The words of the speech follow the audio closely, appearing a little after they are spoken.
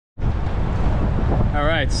All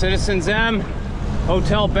right, CitizenM,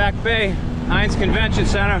 Hotel Back Bay, Hynes Convention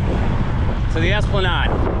Center to the Esplanade.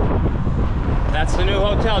 That's the new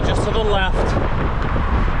hotel just to the left.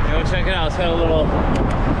 Go check it out. It's got a little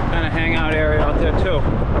kind of hangout area out there too.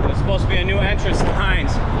 There's supposed to be a new entrance to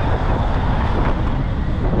Hynes.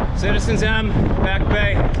 CitizenM, Back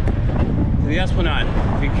Bay to the Esplanade.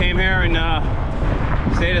 If you came here and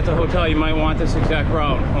stayed at the hotel, you might want this exact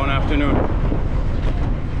route one afternoon.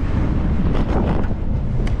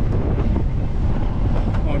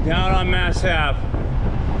 Going down on Mass Ave.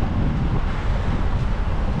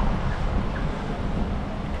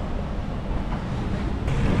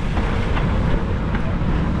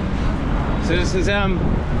 CitizenM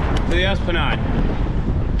to the Esplanade.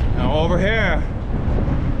 Now over here,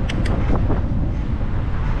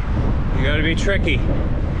 you gotta be tricky.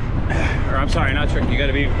 Or I'm sorry, not tricky, you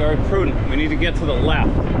gotta be very prudent. We need to get to the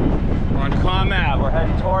left. We're on Comm Ave, we're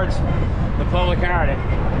heading towards the public garden.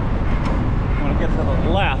 We wanna get to the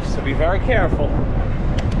left, so be very careful.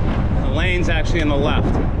 The lane's actually on the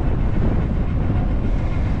left.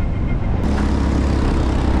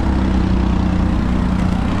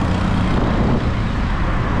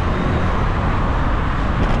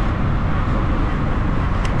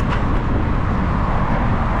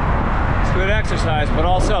 Exercise, but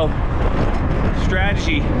also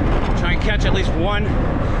strategy. Try and catch at least one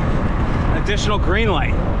additional green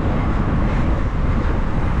light.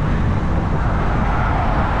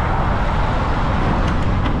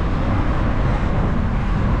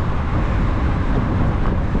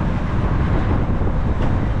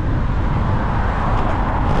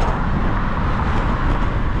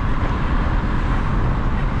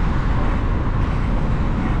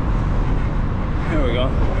 There we go.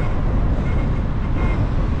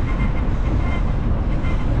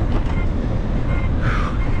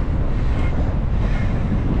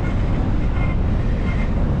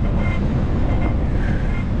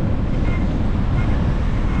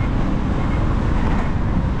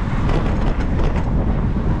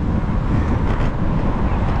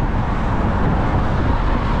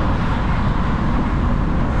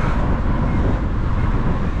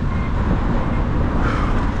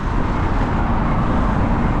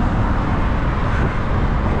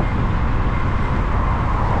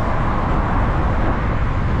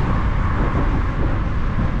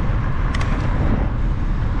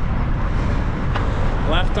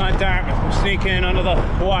 Left on Dartmouth, we'll sneak in under the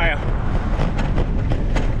wire.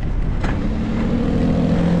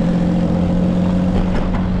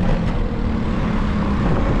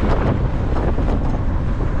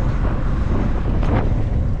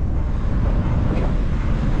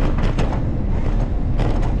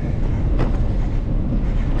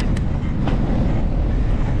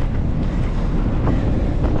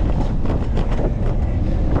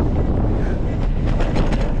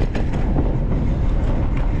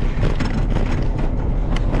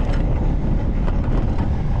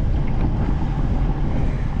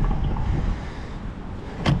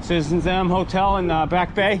 CitizenM Hotel in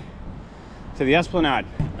Back Bay to the Esplanade.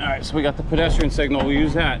 All right, so we got the pedestrian signal. We'll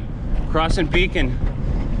use that. Crossing Beacon,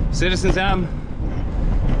 CitizenM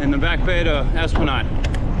in the Back Bay to Esplanade.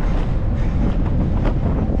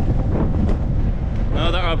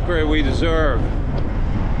 Another upgrade we deserve.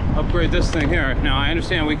 Upgrade this thing here. Now I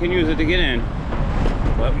understand we can use it to get in,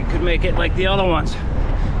 but we could make it like the other ones.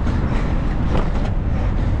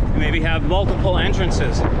 Maybe have multiple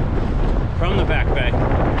entrances from the Back Bay.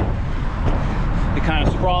 They kind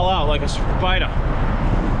of sprawl out like a spider.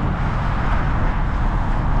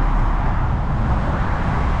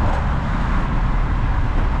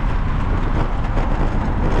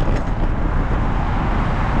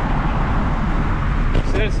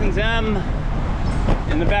 CitizenM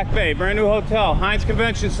in the Back Bay, brand new hotel, Hynes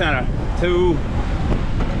Convention Center to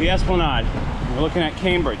the Esplanade. We're looking at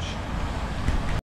Cambridge.